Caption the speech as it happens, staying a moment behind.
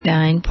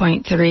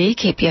9.3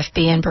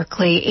 KPFB in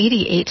Berkeley,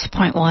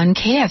 88.1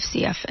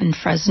 KFCF in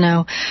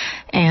Fresno,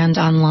 and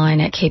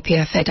online at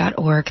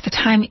kpfa.org. The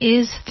time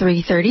is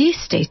 3:30.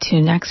 Stay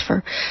tuned next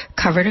for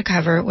Cover to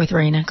Cover with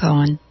Raina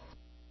Cohen.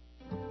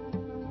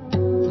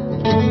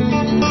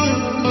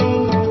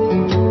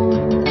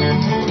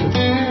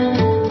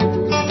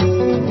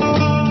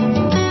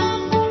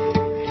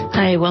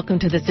 Hi, welcome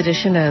to this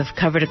edition of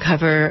Cover to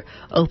Cover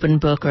Open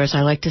Book, or as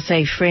I like to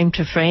say, Frame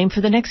to Frame. For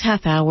the next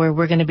half hour,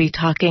 we're going to be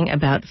talking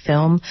about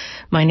film.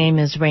 My name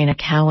is Raina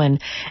Cohen,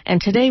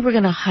 and today we're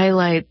going to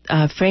highlight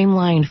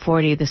Frameline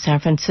 40, the San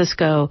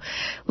Francisco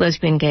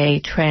Lesbian, Gay,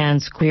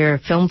 Trans, Queer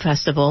Film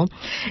Festival.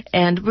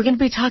 And we're going to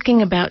be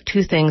talking about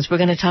two things. We're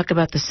going to talk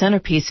about the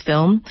centerpiece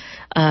film,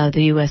 the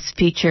U.S.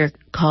 feature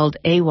called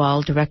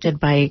AWOL, directed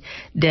by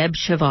Deb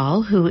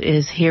Cheval, who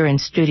is here in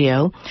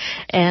studio.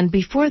 And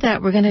before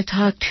that, we're going to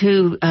talk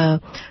to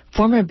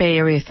former Bay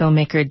Area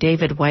filmmaker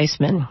David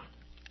Weissman.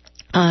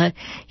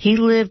 He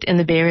lived in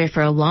the Bay Area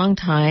for a long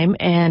time,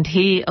 and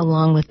he,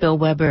 along with Bill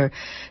Weber,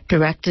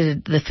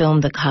 directed the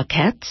film The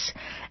Coquettes.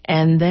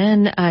 And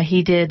then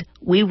he did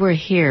We Were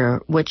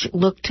Here, which it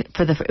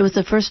was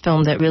the first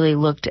film that really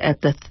looked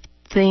at the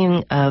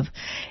theme of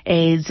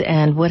AIDS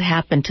and what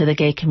happened to the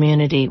gay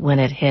community when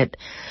it hit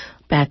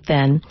back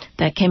then.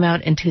 That came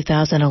out in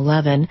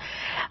 2011.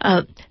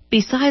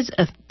 Besides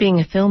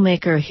being a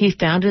filmmaker, he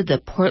founded the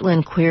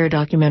Portland Queer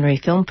Documentary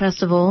Film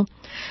Festival,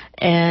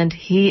 and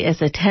he has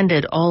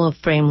attended all of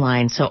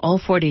Frameline, so all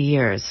 40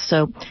 years.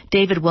 So,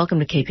 David, welcome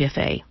to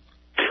KPFA.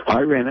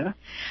 Hi, Raina.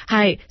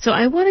 Hi. So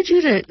I wanted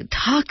you to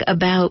talk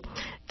about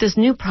this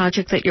new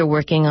project that you're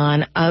working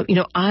on.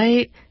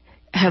 I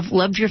have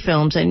loved your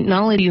films, and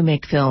not only do you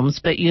make films,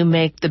 but you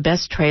make the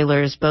best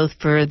trailers, both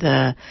for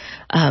the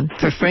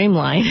for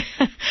Frameline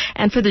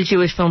and for the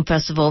Jewish Film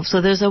Festival. So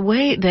there's a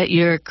way that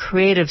your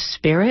creative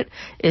spirit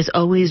is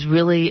always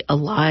really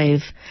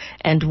alive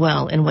and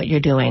well in what you're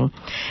doing.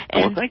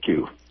 Well, thank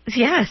you.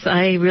 Yes,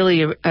 I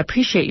really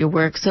appreciate your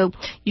work. So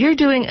you're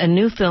doing a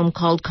new film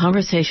called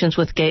Conversations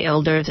with Gay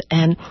Elders,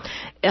 and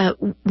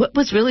what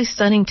was really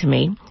stunning to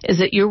me is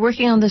that you're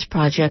working on this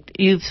project,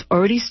 you've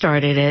already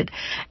started it,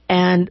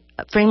 and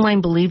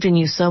Frameline believed in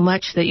you so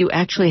much that you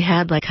actually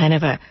had like kind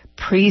of a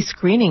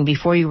pre-screening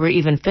before you were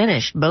even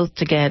finished, both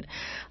to get,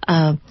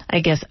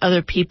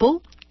 other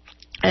people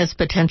as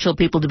potential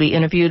people to be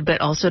interviewed, but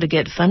also to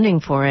get funding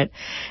for it.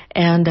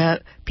 And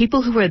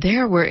people who were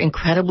there were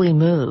incredibly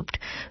moved.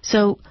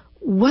 So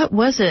what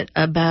was it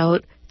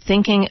about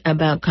thinking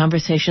about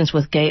Conversations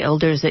with Gay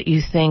Elders that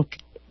you think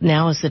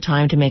now is the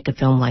time to make a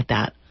film like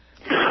that?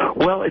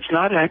 Well, it's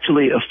not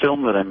actually a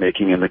film that I'm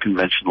making in the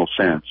conventional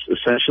sense.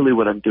 Essentially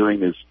what I'm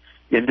doing is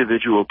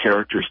individual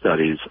character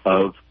studies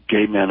of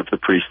gay men of the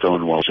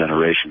pre-Stonewall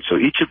generation. So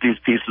each of these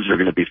pieces are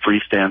going to be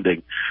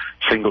freestanding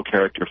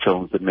single-character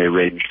films that may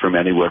range from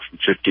anywhere from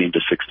 15 to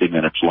 60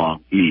 minutes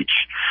long each.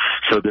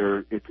 So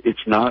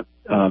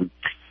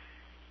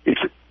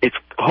it's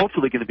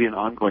hopefully going to be an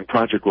ongoing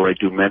project where I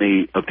do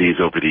many of these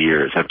over the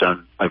years.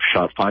 I've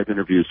shot 5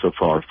 interviews so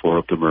far. 4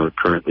 of them are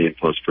currently in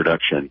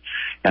post-production,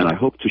 and I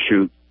hope to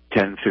shoot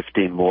 10,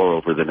 15 more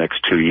over the next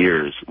 2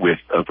 years with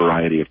a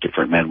variety of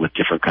different men with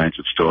different kinds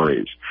of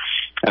stories.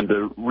 And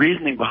the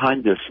reasoning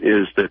behind this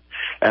is that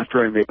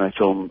after I made my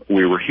film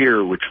We Were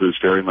Here, which was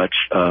very much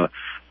a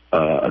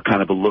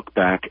kind of a look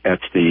back at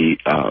the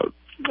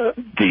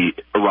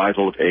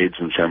arrival of AIDS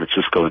in San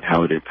Francisco and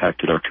how it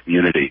impacted our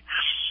community,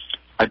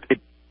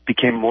 it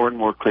became more and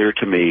more clear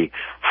to me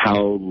how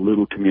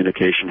little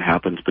communication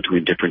happens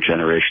between different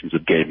generations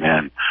of gay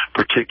men,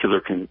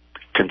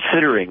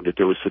 considering that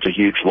there was such a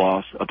huge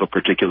loss of a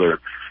particular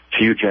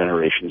few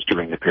generations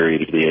during the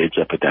period of the AIDS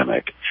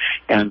epidemic.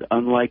 And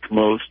unlike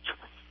most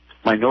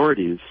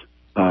minorities,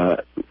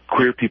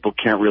 queer people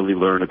can't really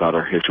learn about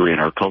our history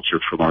and our culture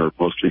from our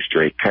mostly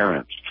straight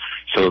parents.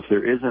 So if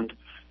there isn't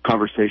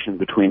conversation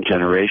between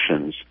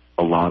generations,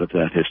 a lot of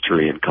that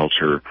history and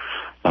culture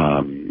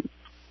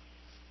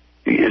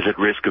is at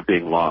risk of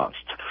being lost.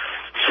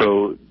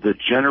 So the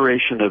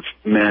generation of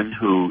men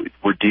who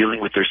were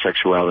dealing with their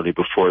sexuality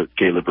before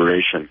gay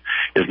liberation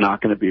is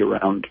not going to be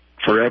around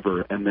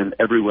forever. And then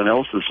everyone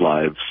else's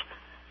lives,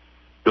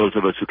 those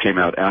of us who came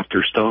out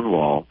after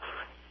Stonewall,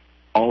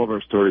 all of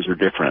our stories are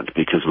different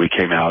because we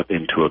came out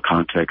into a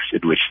context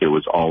in which there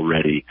was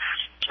already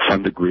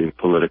some degree of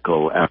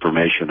political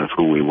affirmation of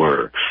who we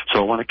were. So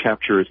I want to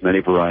capture as many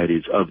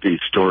varieties of these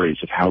stories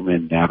of how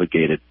men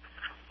navigated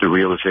the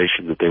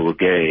realization that they were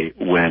gay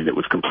when it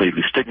was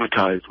completely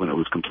stigmatized, when it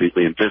was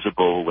completely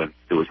invisible, when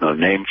there was no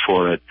name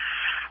for it.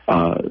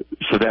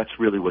 So that's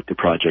really what the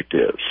project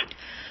is.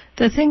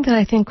 The thing that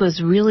I think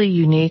was really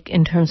unique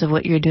in terms of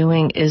what you're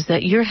doing is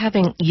that you're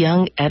having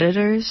young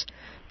editors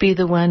be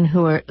the one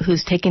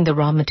who's taking the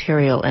raw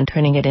material and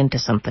turning it into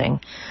something.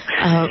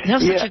 That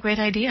was such a great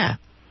idea.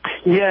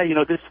 Yeah,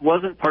 this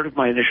wasn't part of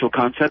my initial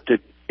concept.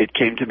 It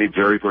came to me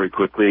very, very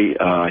quickly.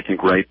 I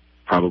think right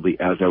probably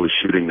as I was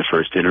shooting the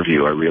first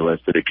interview, I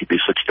realized that it could be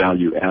such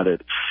value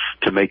added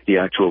to make the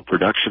actual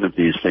production of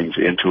these things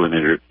into an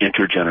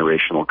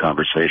intergenerational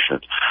conversation.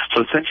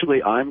 So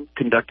essentially, I'm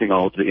conducting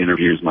all of the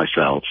interviews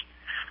myself.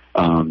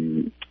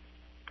 And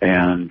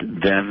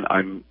then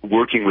I'm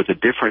working with a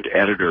different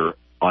editor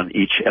on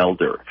each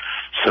elder.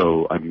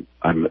 So I'm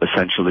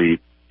essentially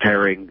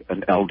pairing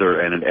an elder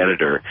and an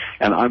editor,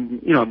 and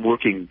I'm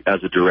working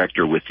as a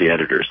director with the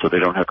editor, so they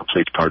don't have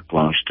complete carte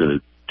blanche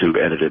to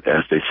edit it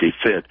as they see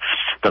fit.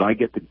 But I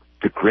get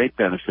the great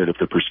benefit of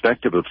the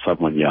perspective of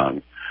someone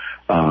young,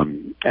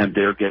 and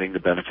they're getting the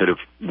benefit of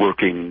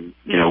working,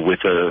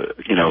 with a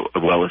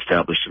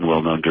well-established and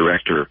well-known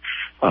director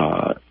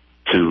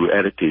to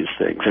edit these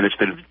things. And it's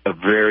been a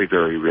very,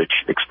 very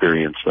rich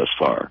experience thus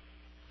far.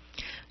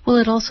 Well,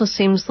 it also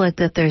seems like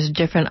that there's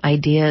different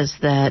ideas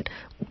that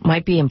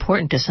might be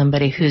important to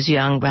somebody who's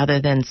young rather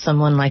than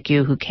someone like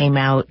you who came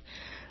out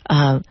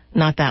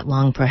not that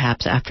long,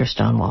 perhaps, after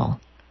Stonewall.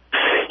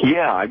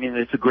 Yeah, I mean,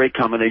 it's a great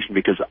combination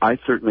because I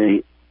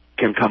certainly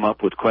can come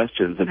up with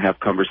questions and have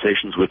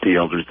conversations with the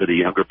elders that a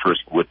younger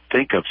person would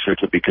think of,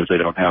 certainly because they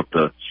don't have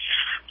the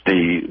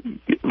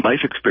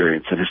life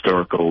experience and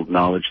historical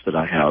knowledge that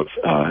I have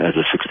as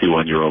a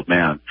 61-year-old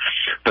man.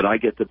 But I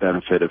get the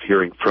benefit of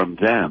hearing from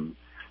them.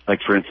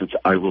 Like, for instance,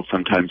 I will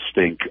sometimes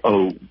think,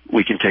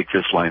 we can take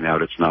this line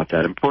out, it's not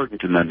that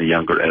important. And then the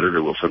younger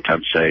editor will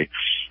sometimes say,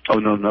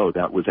 no,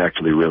 that was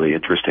actually really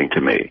interesting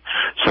to me.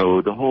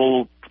 So the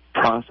whole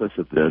process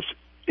of this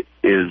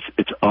is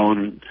its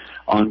own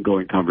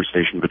ongoing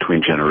conversation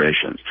between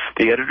generations.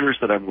 The editors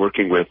that I'm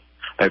working with,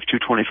 I have two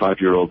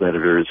 25-year-old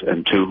editors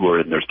and two who are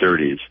in their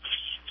 30s.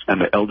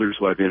 And the elders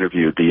who I've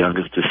interviewed, the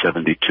youngest is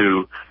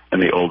 72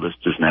 and the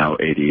oldest is now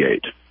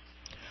 88.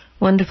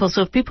 Wonderful.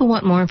 So if people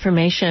want more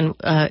information,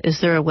 is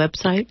there a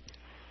website?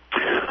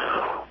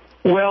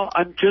 Well,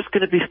 I'm just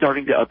going to be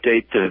starting to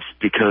update this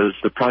because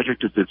the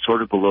project has been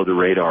sort of below the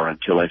radar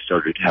until I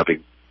started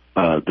having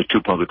the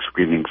two public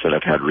screenings that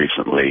I've had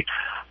recently,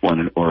 one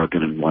in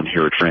Oregon and one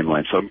here at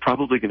Frameline. So I'm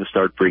probably going to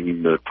start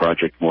bringing the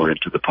project more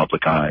into the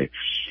public eye.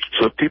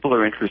 So if people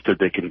are interested,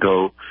 they can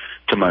go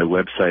to my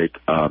website,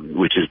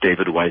 which is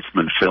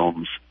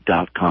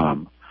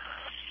davidweissmanfilms.com,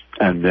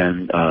 and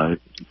then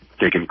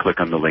they can click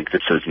on the link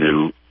that says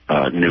new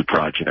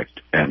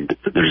project, and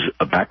there's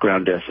a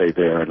background essay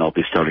there, and I'll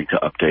be starting to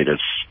update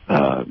us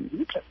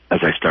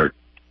as I start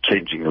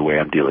changing the way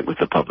I'm dealing with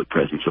the public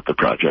presence of the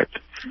project.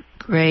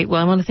 Great.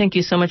 Well, I want to thank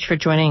you so much for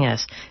joining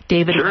us.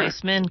 David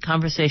Weissman,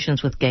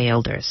 Conversations with Gay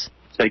Elders.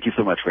 Thank you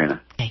so much, Raina.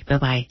 Okay,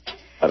 bye-bye.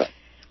 Bye-bye.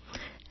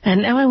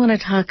 And now I want to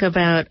talk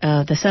about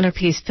the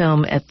centerpiece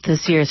film at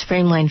this year's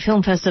Frameline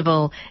Film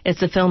Festival.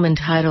 It's a film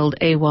entitled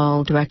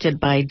AWOL,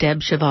 directed by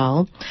Deb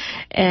Cheval,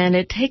 and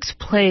it takes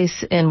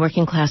place in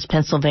working-class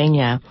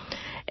Pennsylvania.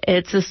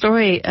 It's the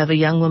story of a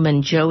young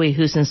woman, Joey,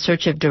 who's in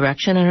search of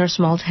direction in her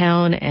small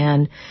town,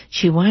 and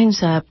she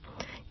winds up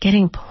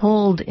getting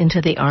pulled into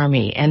the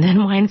Army and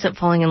then winds up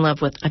falling in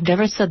love with, I've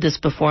never said this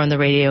before on the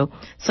radio,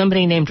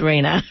 somebody named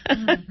Raina.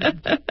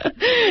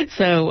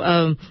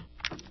 So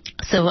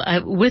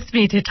with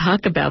me to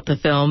talk about the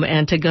film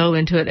and to go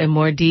into it in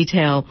more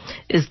detail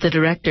is the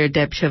director,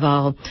 Deb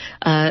Cheval.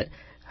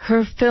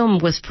 Her film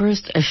was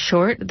first a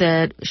short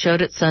that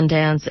showed at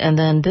Sundance, and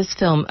then this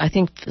film, I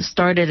think,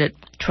 started at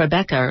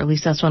Tribeca, or at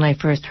least that's when I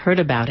first heard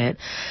about it.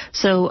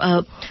 So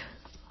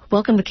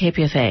welcome to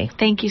KPFA.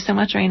 Thank you so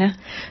much, Raina.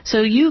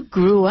 So you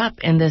grew up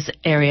in this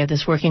area,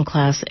 this working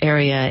class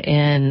area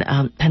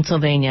in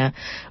Pennsylvania,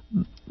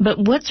 but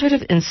what sort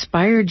of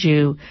inspired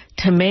you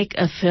to make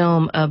a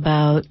film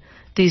about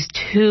these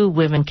two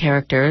women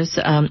characters,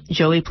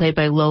 Joey played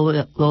by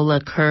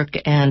Lola Kirk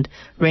and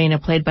Raina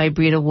played by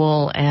Brita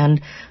Wool,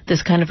 and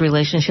this kind of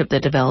relationship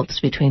that develops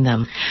between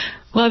them?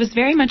 Well, I was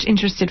very much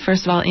interested,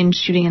 first of all, in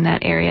shooting in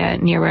that area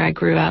near where I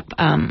grew up.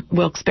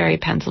 Wilkes-Barre,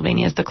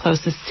 Pennsylvania is the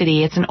closest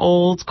city. It's an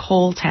old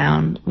coal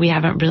town. We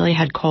haven't really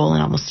had coal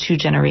in almost 2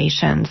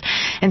 generations.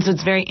 And so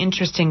it's very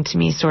interesting to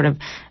me sort of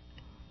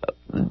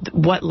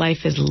what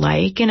life is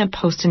like in a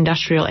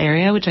post-industrial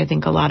area, which I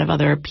think a lot of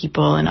other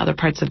people in other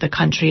parts of the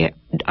country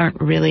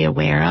aren't really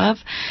aware of.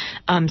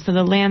 So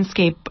the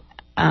landscape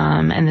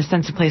and the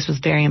sense of place was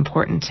very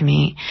important to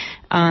me.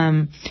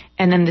 And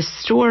then the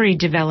story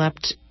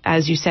developed,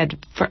 as you said,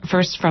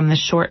 first from the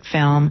short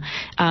film,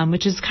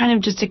 which is kind of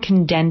just a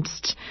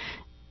condensed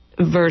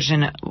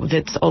version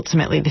that's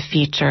ultimately the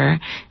feature.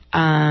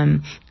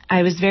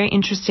 I was very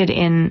interested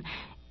in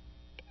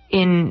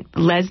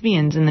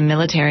lesbians in the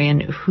military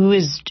and who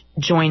is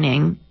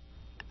joining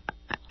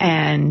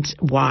and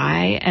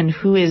why, and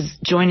who is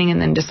joining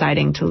and then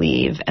deciding to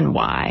leave and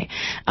why.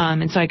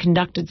 And so I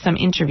conducted some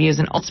interviews,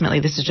 and ultimately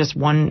this is just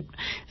one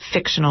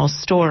fictional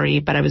story,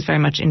 but I was very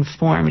much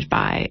informed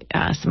by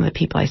some of the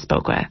people I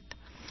spoke with.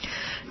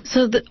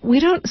 So we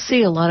don't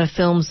see a lot of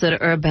films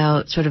that are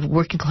about sort of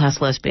working class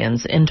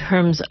lesbians in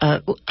terms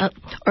of,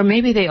 or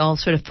maybe they all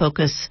sort of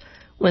focus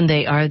when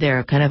they are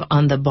there kind of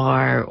on the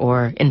bar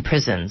or in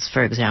prisons,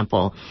 for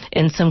example,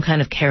 in some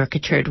kind of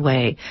caricatured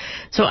way.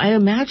 So I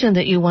imagine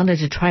that you wanted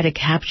to try to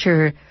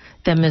capture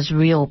them as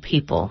real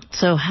people.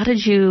 So how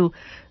did you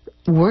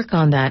work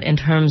on that in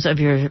terms of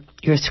your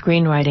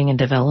screenwriting and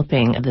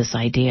developing of this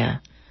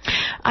idea?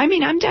 I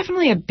mean, I'm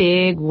definitely a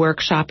big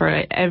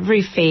workshopper. At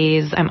every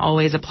phase, I'm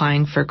always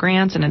applying for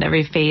grants, and at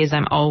every phase,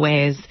 I'm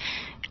always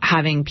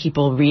having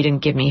people read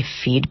and give me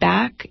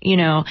feedback,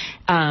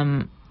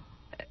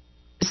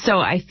 So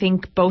I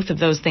think both of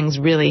those things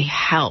really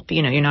help.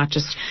 You're not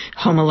just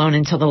home alone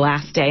until the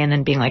last day and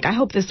then being like, I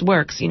hope this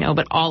works,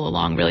 but all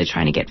along really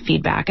trying to get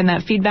feedback. And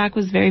that feedback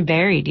was very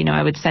varied.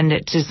 I would send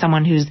it to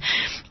someone who's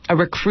a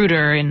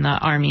recruiter in the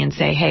Army and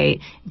say,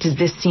 hey, does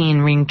this scene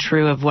ring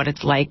true of what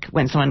it's like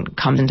when someone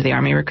comes into the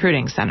Army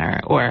Recruiting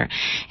Center? Or,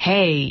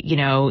 hey,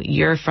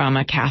 you're from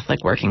a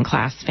Catholic working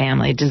class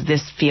family. Does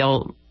this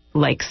feel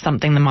like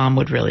something the mom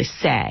would really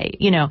say?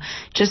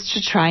 Just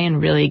to try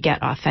and really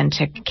get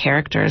authentic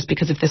characters,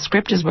 because if the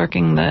script is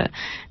working, the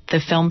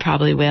film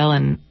probably will,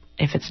 and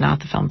if it's not,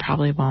 the film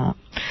probably won't.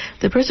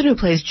 The person who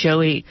plays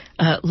Joey,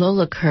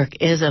 Lola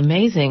Kirk, is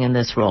amazing in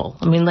this role.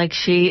 I mean,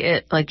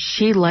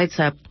 she lights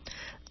up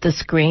the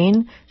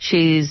screen.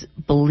 She's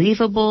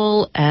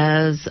believable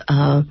as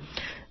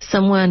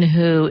someone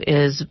who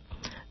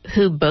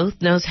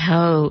both knows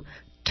how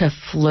to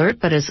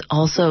flirt, but is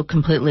also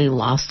completely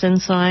lost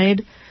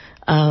inside.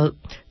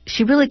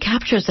 She really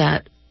captures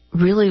that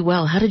really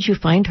well. How did you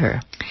find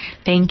her?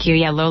 Thank you.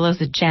 Yeah,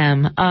 Lola's a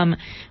gem.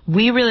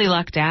 We really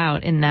lucked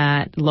out in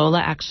that Lola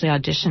actually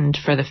auditioned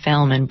for the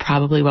film in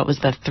probably what was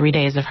the 3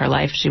 days of her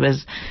life. She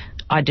was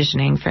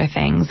auditioning for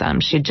things.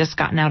 She had just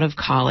gotten out of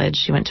college.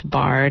 She went to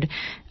Bard.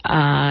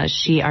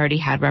 She already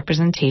had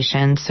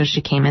representation, so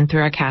she came in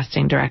through our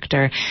casting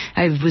director.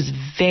 I was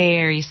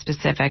very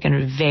specific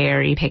and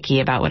very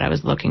picky about what I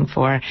was looking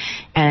for,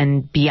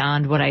 and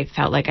beyond what I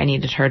felt like I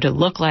needed her to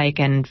look like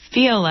and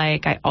feel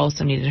like, I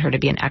also needed her to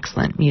be an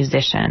excellent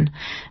musician.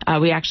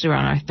 We actually were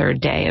on our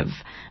third day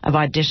of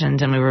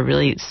auditions, and we were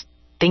really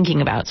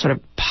thinking about sort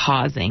of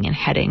pausing and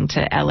heading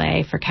to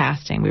LA for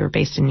casting. We were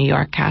based in New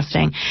York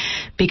casting,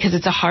 because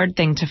it's a hard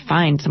thing to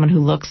find someone who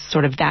looks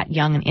sort of that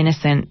young and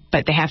innocent,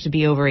 but they have to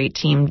be over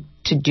 18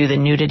 to do the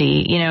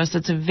nudity, so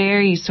it's a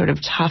very sort of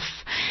tough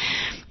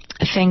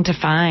thing to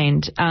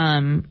find.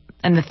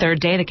 And the third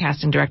day, the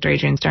casting director,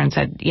 Adrian Stern,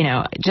 said,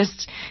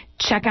 just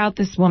check out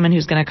this woman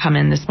who's going to come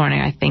in this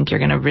morning. I think you're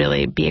going to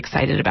really be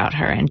excited about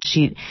her. And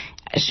she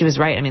was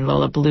right. I mean,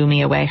 Lola blew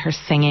me away. Her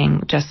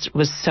singing just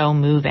was so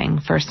moving,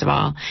 first of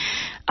all.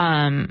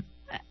 And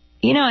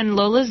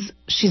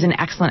she's an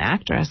excellent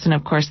actress. And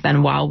of course,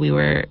 then while we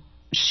were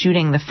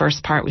shooting the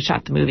first part, we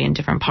shot the movie in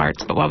different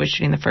parts, but while we were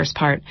shooting the first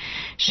part,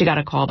 she got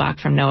a call back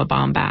from Noah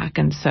Baumbach.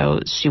 And so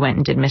she went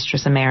and did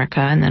Mistress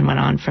America, and then went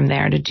on from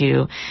there to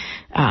do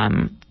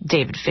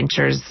David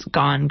Fincher's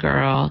Gone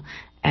Girl,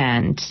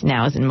 and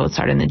now is in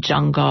Mozart in the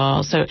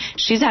Jungle. So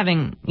she's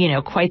having,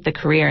 quite the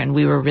career, and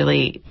we were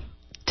really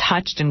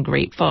touched and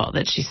grateful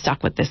that she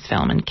stuck with this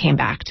film and came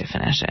back to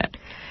finish it.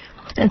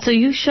 And so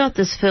you shot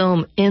this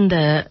film in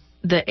the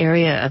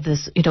area of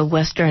this,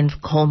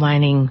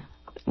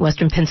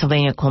 Western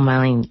Pennsylvania coal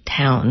mining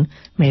town.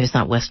 Maybe it's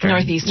not Western.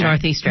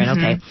 Northeastern,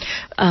 okay.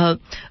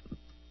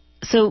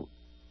 So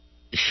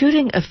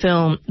shooting a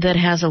film that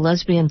has a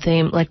lesbian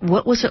theme,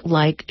 what was it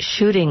like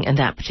shooting in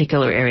that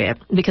particular area?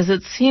 Because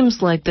it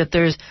seems like that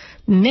there's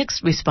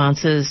mixed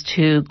responses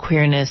to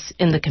queerness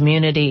in the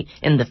community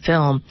in the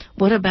film.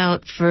 What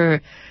about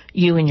for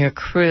you and your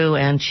crew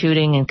and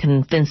shooting and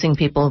convincing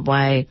people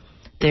why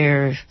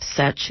their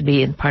set should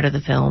be part of the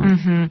film?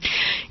 Mm-hmm.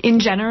 In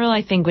general,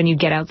 I think when you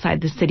get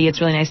outside the city, it's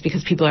really nice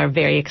because people are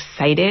very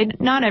excited.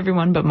 Not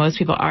everyone, but most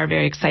people are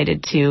very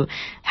excited to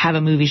have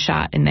a movie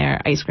shot in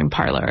their ice cream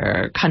parlor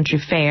or country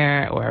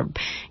fair, or,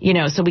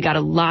 so we got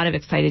a lot of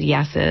excited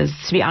yeses.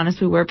 To be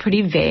honest, we were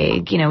pretty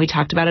vague. We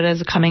talked about it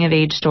as a coming of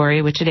age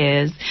story, which it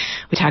is.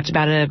 We talked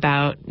about it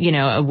about,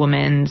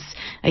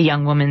 a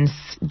young woman's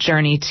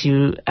journey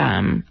to,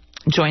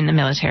 join the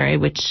military,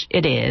 which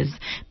it is,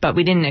 but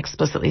we didn't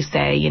explicitly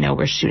say,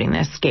 we're shooting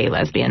this gay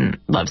lesbian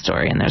love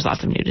story and there's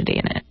lots of nudity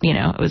in it.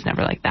 It was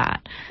never like that.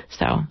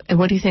 So. And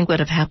what do you think would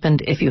have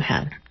happened if you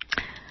had?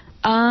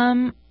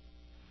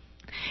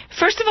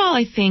 First of all,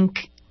 I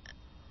think,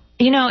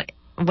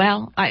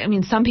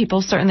 some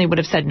people certainly would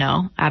have said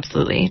no,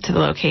 absolutely, to the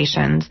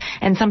locations.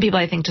 And some people,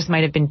 I think, just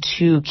might have been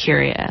too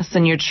curious.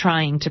 And you're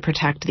trying to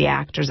protect the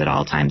actors at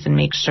all times and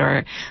make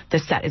sure the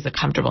set is a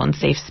comfortable and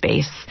safe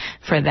space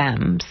for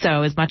them.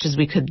 So as much as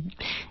we could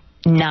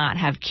not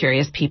have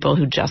curious people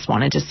who just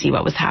wanted to see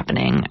what was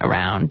happening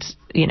around,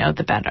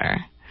 the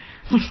better.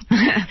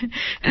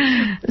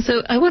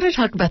 So I want to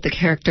talk about the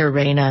character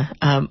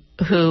Raina,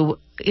 who,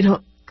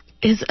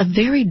 is a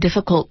very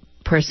difficult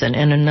person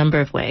in a number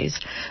of ways.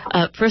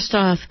 First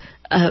off,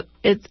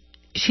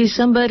 she's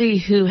somebody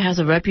who has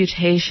a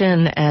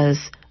reputation as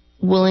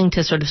willing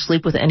to sort of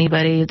sleep with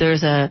anybody.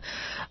 There's a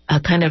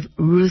kind of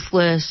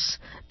ruthless,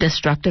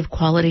 destructive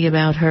quality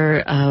about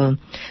her.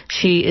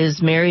 She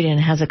is married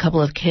and has a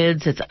couple of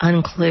kids. It's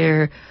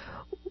unclear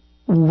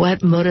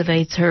what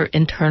motivates her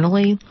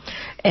internally.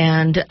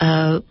 And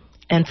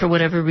and for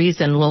whatever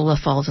reason, Lola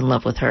falls in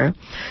love with her.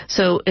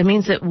 So it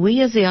means that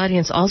we as the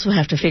audience also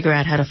have to figure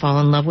out how to fall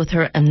in love with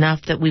her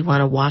enough that we want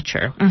to watch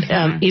her.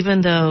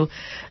 Even though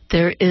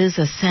there is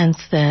a sense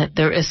that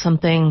there is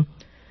something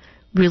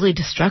really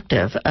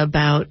destructive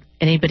about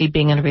anybody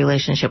being in a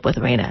relationship with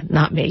Raina.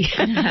 Not me,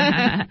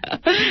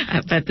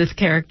 but this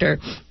character.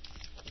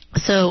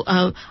 So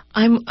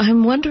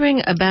I'm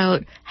wondering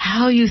about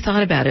how you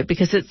thought about it,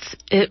 because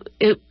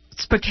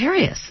it's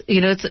precarious.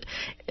 It's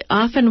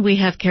often we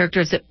have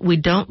characters that we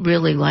don't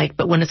really like,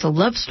 but when it's a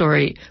love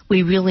story,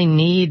 we really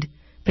need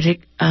to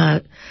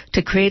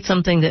create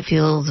something that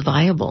feels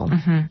viable.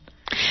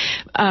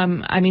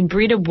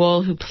 Brita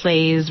Wool, who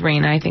plays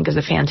Raina, I think is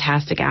a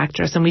fantastic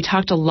actress, and we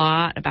talked a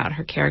lot about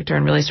her character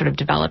and really sort of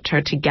developed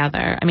her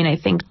together. I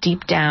think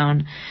deep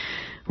down,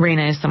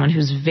 Raina is someone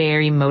who's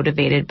very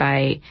motivated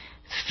by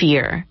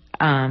fear,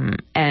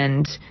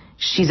 and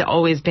she's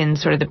always been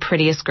sort of the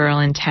prettiest girl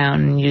in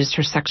town and used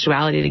her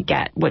sexuality to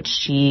get what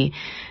she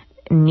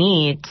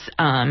needs,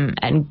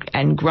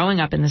 and growing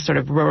up in this sort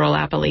of rural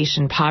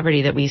Appalachian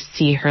poverty that we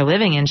see her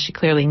living in, she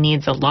clearly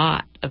needs a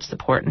lot of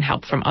support and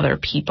help from other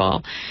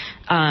people.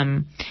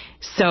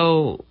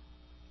 So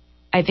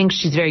I think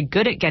she's very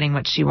good at getting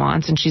what she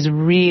wants, and she's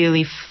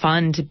really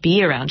fun to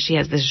be around. She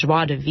has this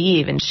joie de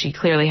vivre, and she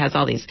clearly has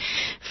all these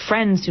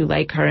friends who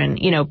like her, and,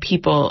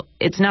 people,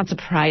 it's not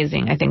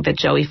surprising, I think, that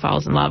Joey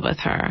falls in love with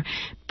her.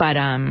 But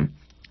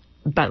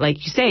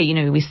like you say,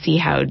 we see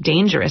how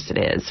dangerous it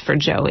is for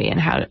Joey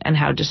and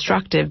how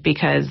destructive,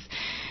 because,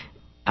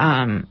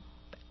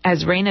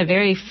 as Raina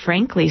very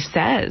frankly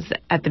says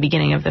at the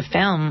beginning of the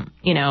film,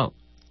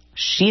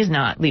 she's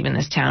not leaving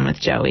this town with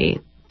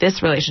Joey.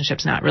 This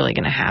relationship's not really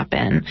going to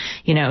happen.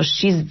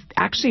 She's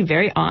actually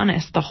very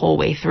honest the whole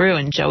way through,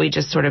 and Joey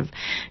just sort of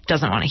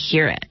doesn't want to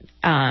hear it.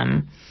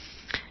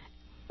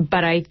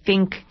 But I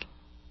think,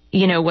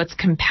 what's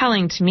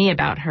compelling to me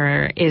about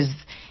her is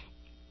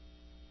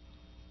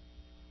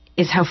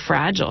how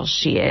fragile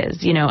she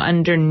is.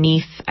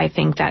 Underneath, I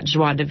think that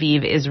joie de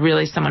vivre is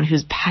really someone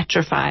who's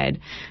petrified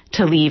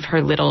to leave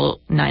her little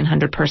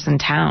 900-person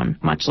town,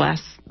 much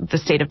less the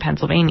state of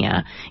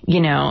Pennsylvania,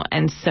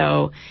 and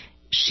so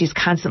she's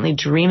constantly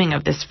dreaming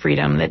of this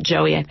freedom that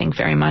Joey, I think,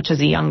 very much as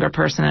a younger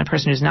person and a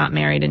person who's not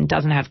married and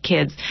doesn't have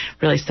kids,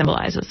 really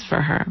symbolizes for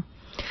her.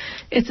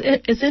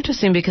 It's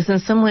interesting because in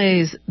some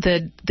ways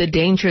the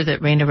danger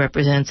that Raina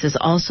represents is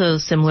also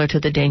similar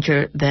to the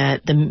danger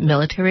that the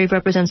military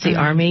represents, the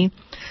army.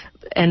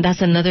 And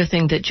that's another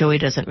thing that Joey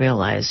doesn't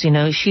realize.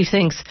 She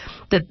thinks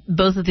that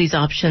both of these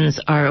options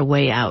are a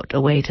way out, a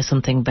way to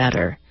something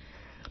better.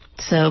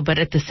 So, but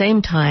at the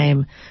same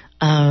time,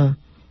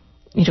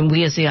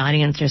 we as the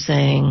audience are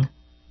saying,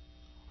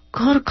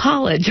 go to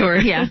college or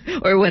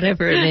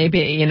whatever it may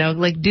be,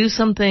 do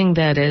something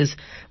that is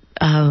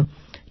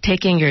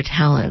taking your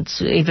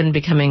talents, even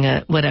becoming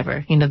a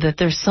whatever, that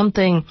there's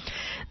something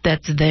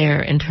that's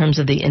there in terms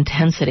of the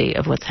intensity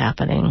of what's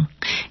happening.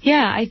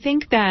 Yeah, I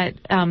think that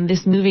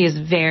this movie is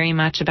very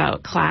much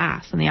about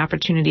class and the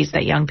opportunities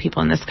that young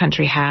people in this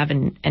country have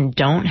and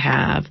don't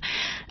have.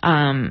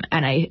 And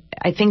I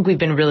think we've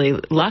been really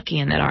lucky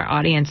in that our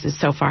audiences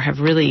so far have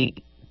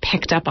really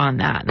picked up on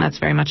that, and that's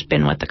very much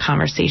been what the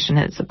conversation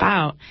is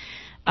about.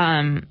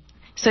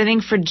 So I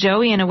think for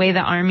Joey, in a way, the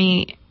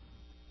army,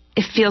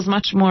 it feels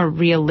much more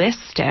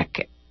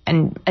realistic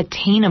and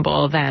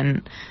attainable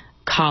than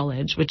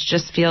college, which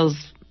just feels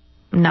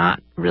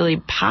not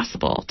really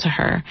possible to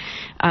her.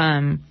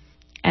 And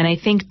I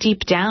think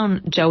deep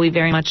down, Joey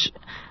very much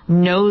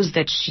knows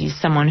that she's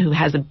someone who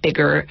has a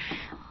bigger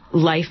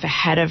life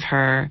ahead of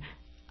her,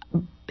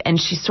 and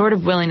she's sort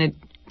of willing to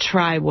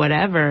try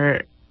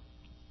whatever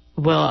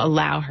will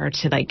allow her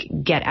to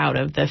get out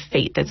of the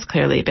fate that's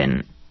clearly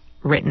been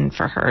written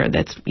for her.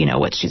 That's,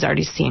 what she's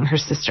already seeing her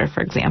sister,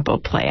 for example,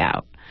 play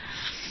out.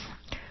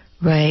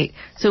 Right.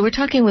 So we're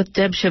talking with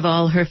Deb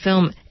Cheval. Her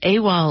film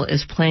AWOL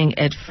is playing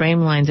at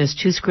Frameline. There's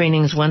 2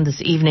 screenings, one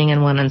this evening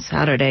and one on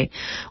Saturday,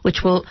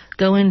 which we'll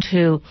go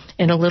into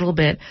in a little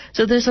bit.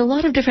 So there's a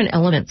lot of different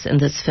elements in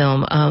this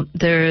film.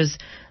 There's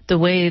the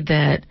way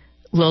that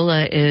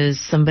Lola is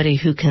somebody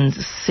who can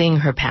sing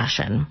her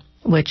passion,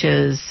 which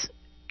is,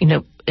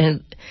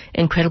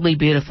 incredibly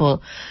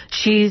beautiful.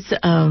 She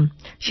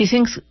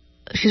thinks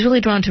she's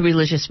really drawn to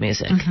religious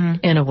music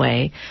in a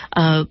way,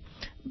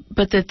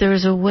 but that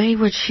there's a way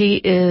where she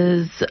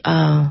is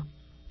that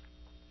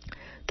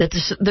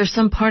there's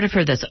some part of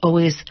her that's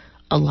always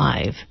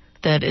alive,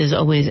 that is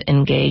always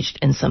engaged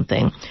in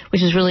something,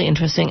 which is really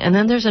interesting. And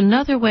then there's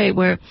another way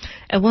where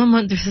at one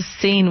moment there's a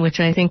scene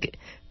which I think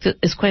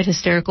is quite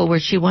hysterical,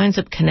 where she winds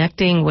up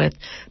connecting with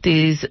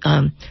these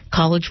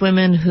college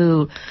women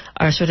who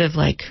are sort of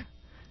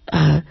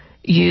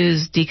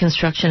use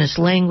deconstructionist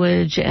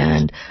language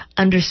and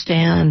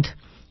understand,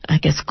 I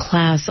guess,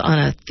 class on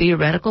a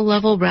theoretical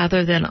level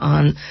rather than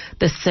on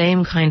the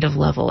same kind of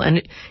level. And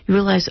you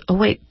realize, oh,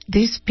 wait,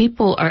 these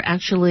people are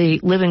actually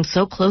living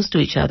so close to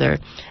each other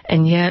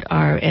and yet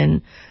are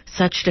in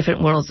such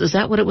different worlds. Is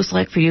that what it was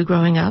like for you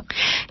growing up?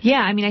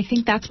 Yeah, I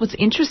think that's what's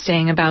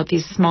interesting about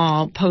these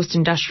small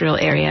post-industrial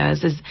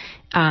areas is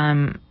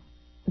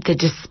the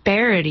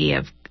disparity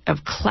of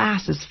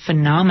class is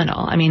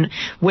phenomenal. I mean,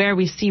 where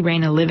we see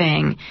Raina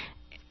living,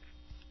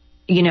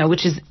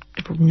 which is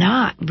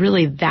not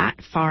really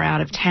that far out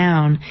of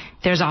town,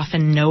 there's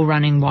often no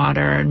running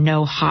water,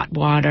 no hot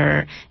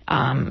water,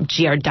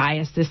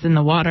 giardiasis in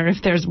the water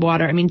if there's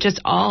water. I mean,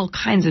 just all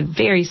kinds of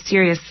very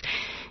serious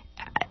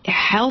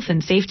health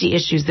and safety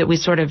issues that we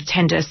sort of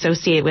tend to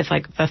associate with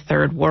like the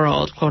third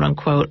world, quote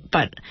unquote,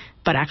 but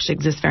actually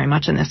exists very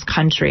much in this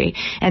country.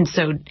 And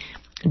so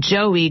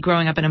Joey,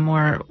 growing up in a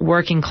more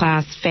working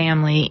class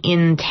family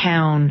in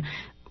town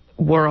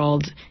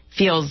world,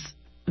 feels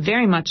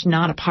very much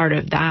not a part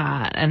of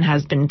that and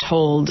has been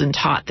told and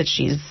taught that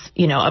she's,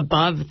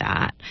 above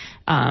that.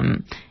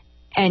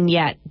 And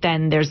yet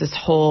then there's this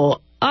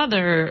whole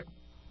other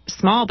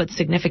small but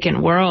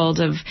significant world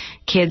of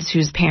kids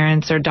whose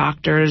parents are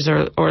doctors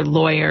or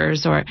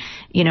lawyers or,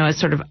 a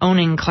sort of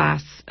owning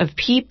class of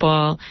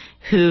people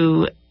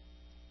who,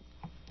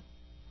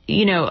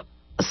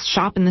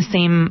 shop in the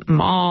same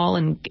mall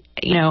and,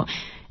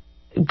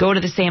 go to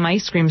the same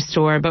ice cream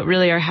store, but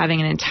really are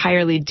having an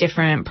entirely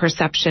different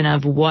perception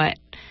of what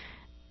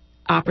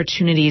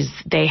opportunities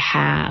they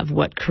have,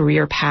 what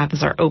career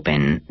paths are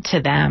open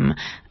to them,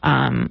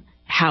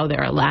 how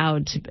they're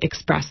allowed to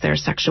express their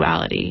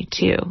sexuality,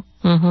 too.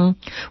 Mm-hmm.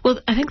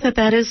 Well, I think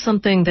that is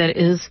something that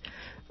is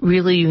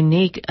really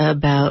unique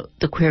about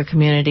the queer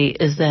community,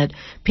 is that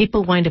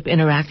people wind up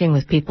interacting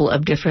with people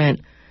of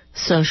different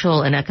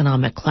social and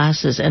economic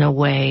classes in a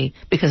way,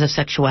 because of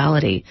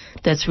sexuality,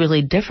 that's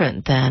really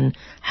different than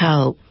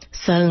how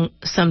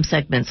some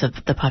segments of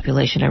the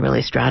population are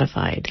really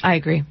stratified. I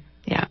agree.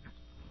 Yeah.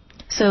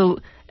 So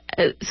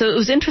it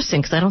was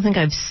interesting because I don't think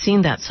I've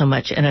seen that so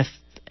much in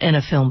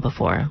a film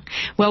before.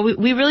 Well,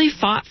 we really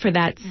fought for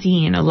that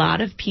scene. A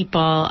lot of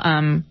people,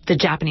 the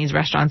Japanese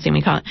restaurant scene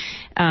we call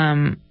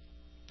it,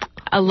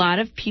 a lot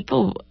of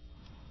people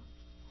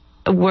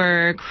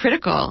were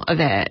critical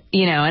of it,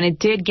 and it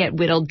did get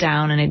whittled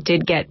down and it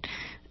did get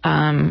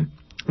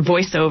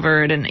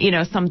voice-overed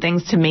and, some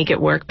things to make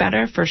it work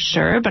better for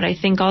sure. But I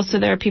think also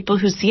there are people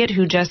who see it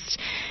who just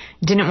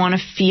didn't want to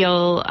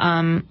feel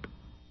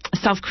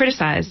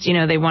self-criticized.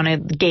 They want to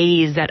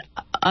gaze at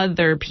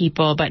other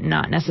people but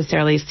not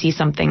necessarily see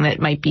something that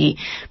might be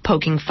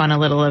poking fun a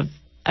little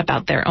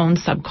about their own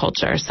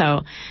subculture.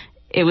 So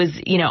it was,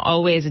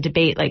 always a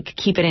debate, like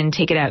keep it in,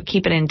 take it out,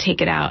 keep it in,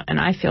 take it out. And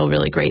I feel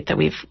really great that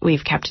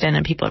we've kept it in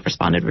and people have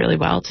responded really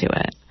well to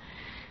it.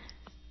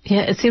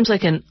 Yeah, it seems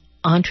like an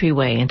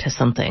entryway into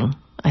something,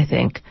 I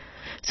think.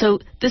 So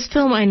this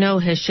film I know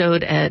has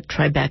showed at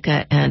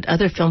Tribeca and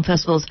other film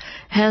festivals.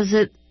 Has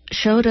it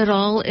showed at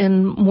all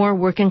in more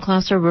working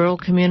class or rural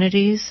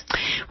communities?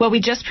 Well,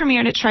 we just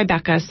premiered at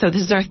Tribeca, so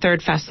this is our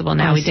third festival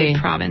now. We did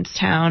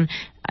Provincetown.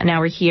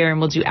 Now we're here and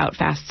we'll do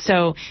Outfest.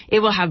 So it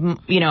will have,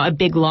 a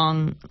big,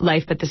 long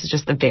life, but this is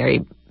just the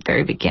very,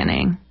 very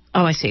beginning.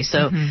 Oh, I see.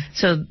 So,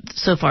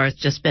 so far it's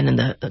just been in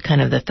the kind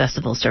of the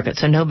festival circuit.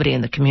 So nobody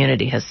in the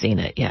community has seen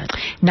it yet.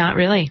 Not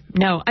really.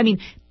 No. I mean,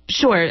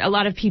 sure, a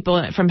lot of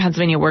people from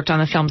Pennsylvania worked on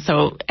the film,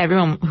 so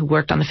everyone who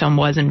worked on the film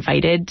was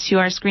invited to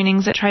our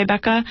screenings at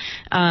Tribeca.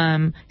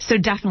 So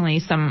definitely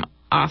some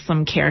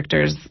awesome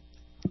characters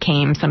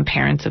came, some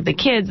parents of the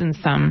kids and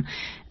some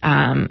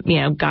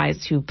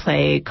guys who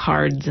play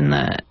cards in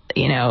the,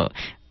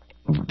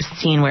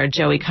 scene where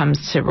Joey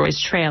comes to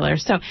Roy's trailer.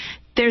 So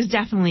there's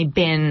definitely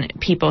been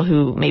people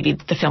who maybe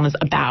the film is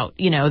about,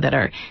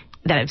 that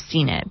have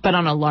seen it. But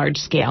on a large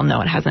scale,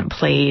 no, it hasn't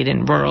played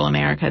in rural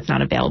America. It's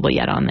not available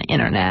yet on the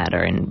internet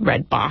or in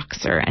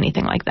Redbox or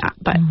anything like that.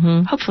 But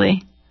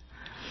hopefully.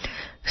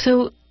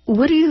 So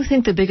what do you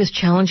think the biggest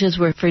challenges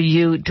were for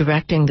you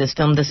directing this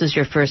film? This is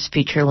your first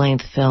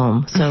feature-length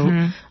film.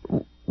 So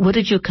what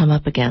did you come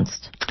up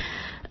against?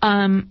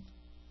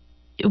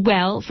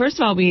 Well, first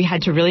of all, we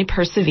had to really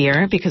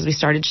persevere because we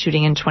started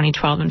shooting in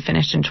 2012 and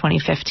finished in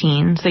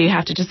 2015. So you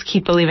have to just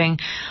keep believing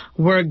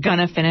we're going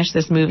to finish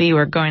this movie.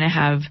 We're going to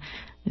have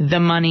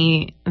the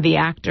money, the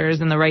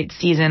actors, and the right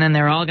season, and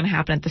they're all going to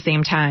happen at the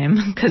same time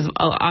because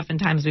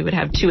oftentimes we would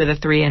have two of the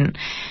three. And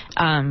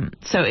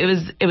so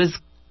it was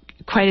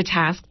quite a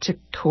task to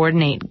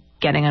coordinate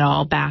getting it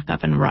all back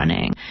up and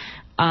running.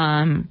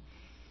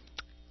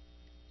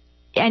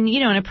 And,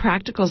 in a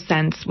practical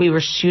sense, we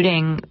were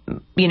shooting,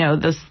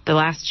 the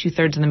last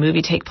 2/3 of the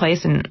movie take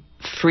place in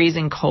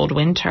freezing cold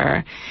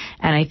winter.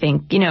 And I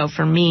think,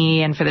 for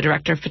me and for the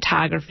director of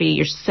photography,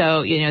 you're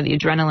so, the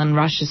adrenaline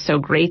rush is so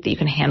great that you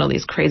can handle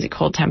these crazy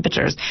cold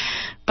temperatures.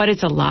 But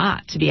it's a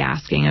lot to be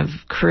asking of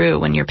crew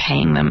when you're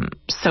paying them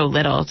so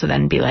little to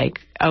then be like,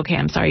 okay,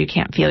 I'm sorry, you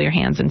can't feel your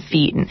hands and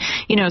feet. And,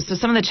 so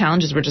some of the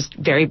challenges were just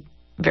very,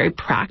 very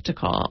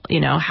practical.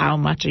 How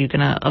much are you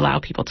going to allow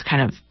people to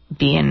kind of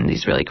be in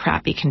these really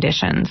crappy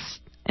conditions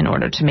in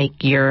order to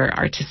make your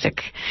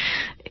artistic,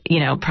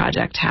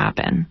 project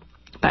happen.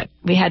 But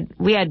we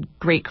had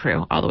great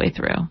crew all the way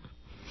through.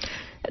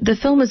 The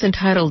film is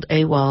entitled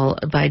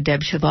AWOL by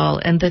Deb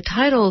Cheval, and the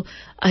title,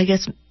 I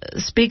guess,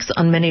 speaks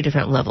on many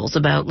different levels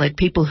about like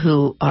people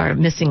who are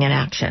missing in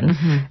action,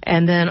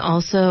 and then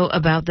also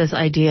about this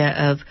idea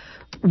of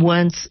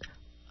once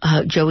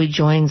Joey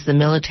joins the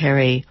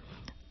military,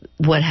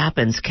 what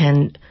happens?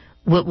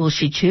 What will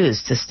she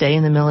choose, to stay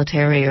in the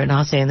military or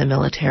not stay in the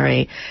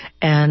military?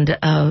 And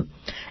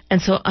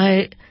so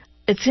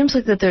it seems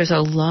like that there's a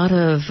lot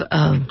of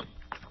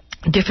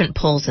different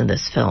pulls in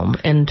this film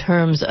in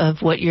terms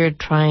of what you're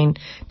trying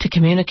to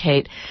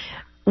communicate.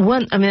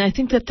 I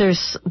think that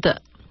there's the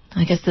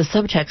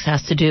subtext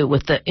has to do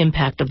with the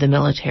impact of the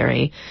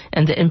military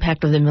and the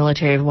impact of the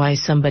military, of why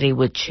somebody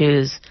would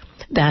choose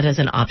that as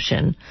an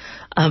option,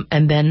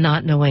 and then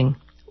not knowing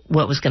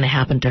what was going to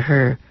happen to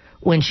her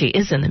when she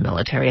is in the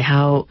military.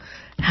 How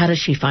does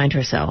she find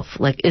herself?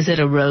 Like, is it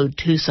a road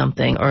to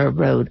something or a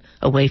road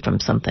away from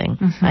something,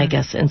 I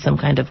guess, in some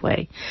kind of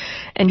way?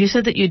 And you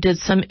said that you did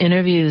some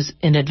interviews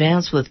in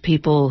advance with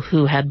people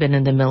who had been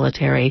in the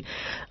military.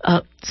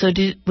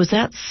 Was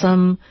that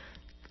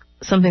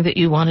something that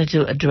you wanted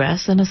to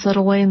address in a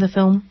subtle way in the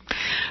film?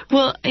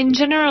 Well, in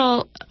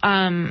general,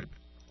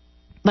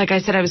 like I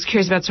said, I was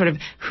curious about sort of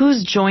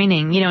who's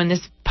joining, in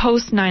this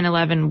post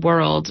 9/11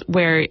 world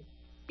where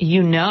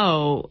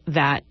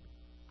that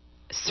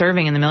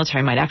serving in the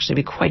military might actually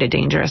be quite a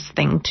dangerous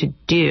thing to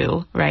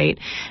do, right?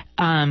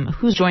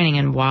 Who's joining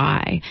and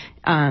why?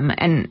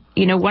 And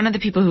one of the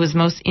people who was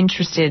most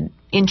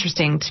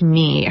interesting to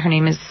me, her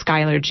name is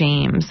Skylar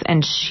James,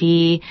 and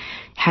she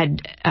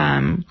had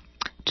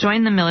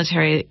joined the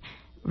military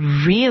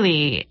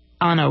really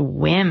on a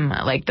whim.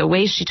 Like, the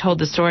way she told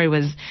the story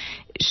was,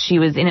 she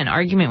was in an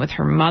argument with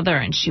her mother,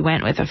 and she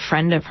went with a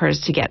friend of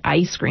hers to get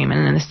ice cream.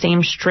 And in the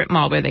same strip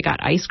mall where they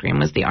got ice cream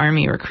was the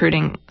Army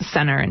recruiting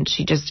center. And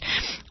she just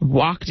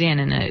walked in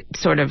a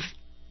sort of,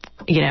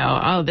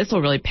 this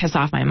will really piss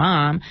off my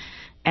mom.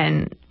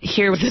 And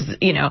here was this,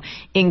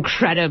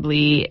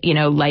 incredibly,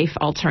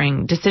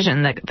 life-altering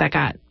decision that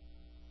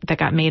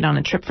got made on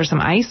a trip for some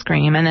ice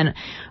cream. And then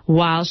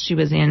while she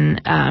was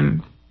in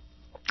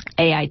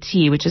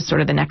AIT, which is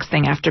sort of the next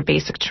thing after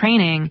basic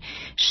training,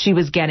 she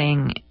was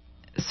getting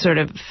sort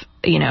of,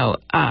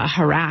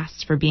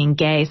 harassed for being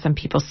gay. Some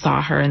people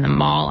saw her in the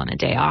mall on a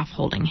day off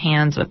holding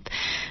hands with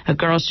a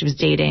girl she was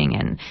dating,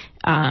 and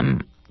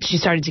she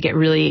started to get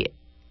really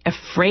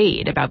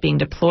afraid about being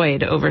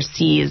deployed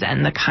overseas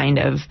and the kind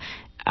of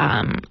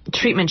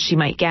treatment she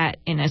might get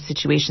in a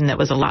situation that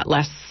was a lot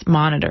less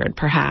monitored,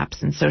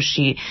 perhaps. And so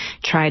she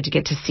tried to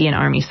get to see an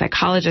Army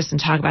psychologist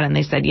and talk about it, and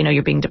they said,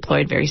 you're being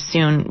deployed very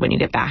soon. When you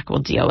get back,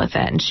 we'll deal with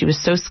it. And she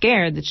was so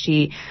scared that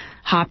she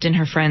hopped in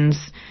her friend's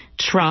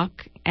truck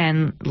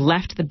and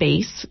left the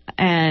base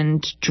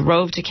and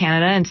drove to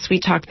Canada and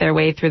sweet-talked their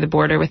way through the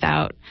border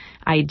without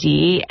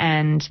ID,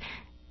 and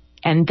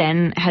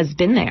then has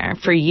been there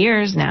for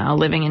years now,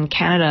 living in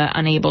Canada,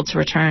 unable to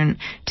return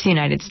to the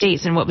United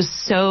States. And what was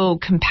so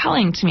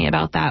compelling to me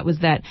about that was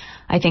that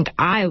I think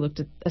I looked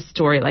at a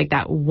story like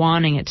that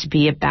wanting it to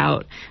be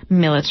about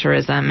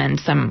militarism and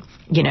some,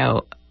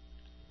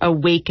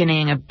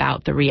 awakening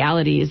about the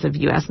realities of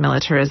U.S.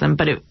 militarism,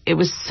 but it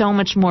was so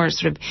much more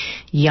sort of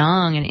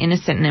young and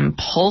innocent and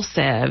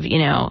impulsive,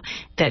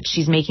 that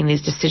she's making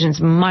these decisions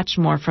much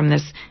more from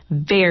this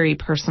very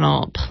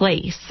personal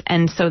place.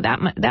 And so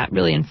that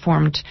really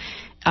informed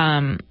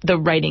the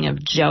writing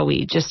of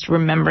Joey, just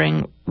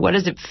remembering, what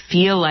does it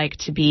feel like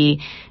to be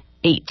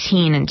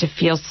 18 and to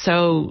feel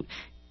so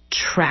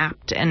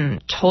trapped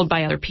and told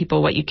by other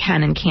people what you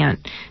can and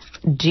can't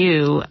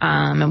do,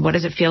 and what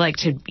does it feel like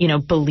to,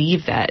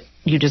 believe that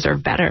you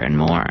deserve better and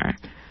more?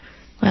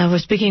 Well, we're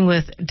speaking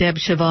with Deb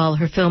Cheval.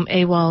 Her film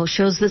AWOL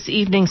shows this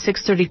evening,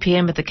 6:30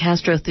 p.m. at the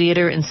Castro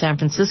Theater in San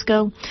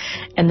Francisco,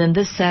 and then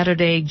this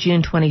Saturday,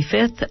 June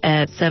 25th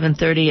at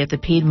 7:30 at the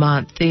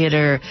Piedmont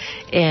Theater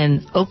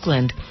in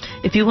Oakland.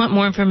 If you want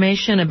more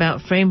information about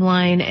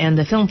Frameline and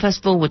the film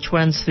festival, which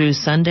runs through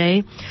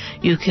Sunday,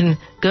 you can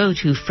go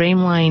to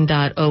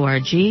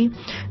frameline.org.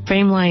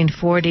 Frameline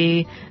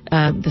 4D,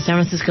 the San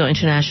Francisco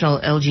International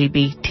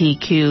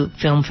LGBTQ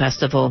Film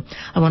Festival.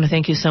 I want to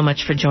thank you so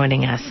much for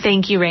joining us.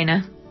 Thank you,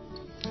 Raina.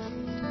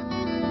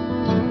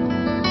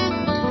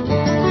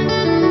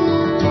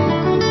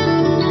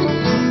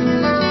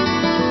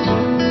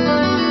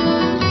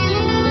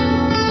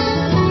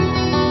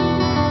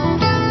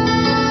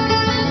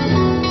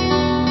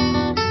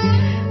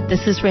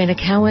 This is Raina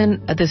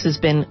Cowan. This has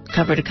been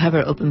Cover to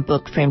Cover, Open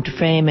Book, Frame to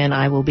Frame, and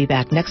I will be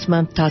back next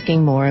month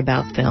talking more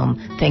about film.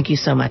 Thank you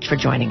so much for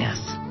joining us.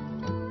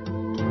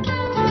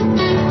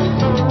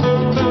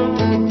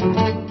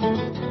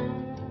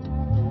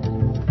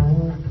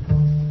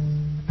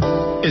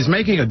 Is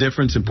making a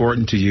difference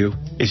important to you?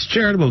 Is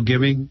charitable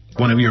giving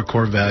one of your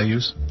core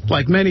values?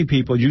 Like many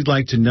people, you'd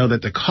like to know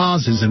that the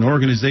causes and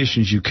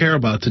organizations you care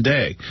about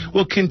today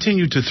will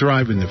continue to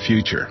thrive in the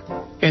future.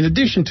 In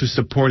addition to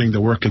supporting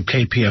the work of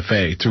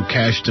KPFA through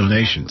cash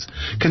donations,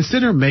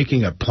 consider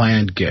making a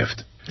planned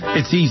gift.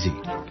 It's easy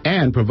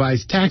and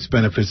provides tax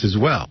benefits as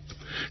well.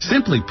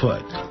 Simply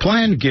put,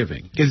 planned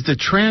giving is the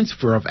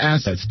transfer of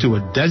assets to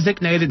a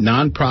designated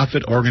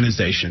nonprofit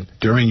organization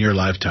during your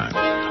lifetime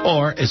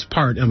or as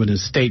part of an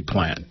estate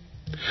plan.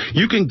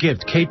 You can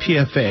gift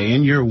KPFA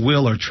in your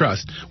will or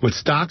trust with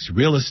stocks,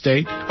 real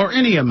estate, or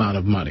any amount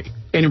of money.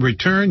 In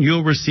return,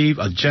 you'll receive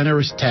a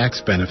generous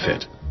tax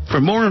benefit. For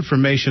more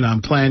information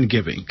on planned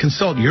giving,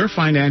 consult your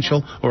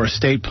financial or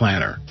estate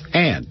planner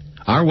and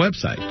our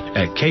website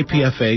at kpfa.org.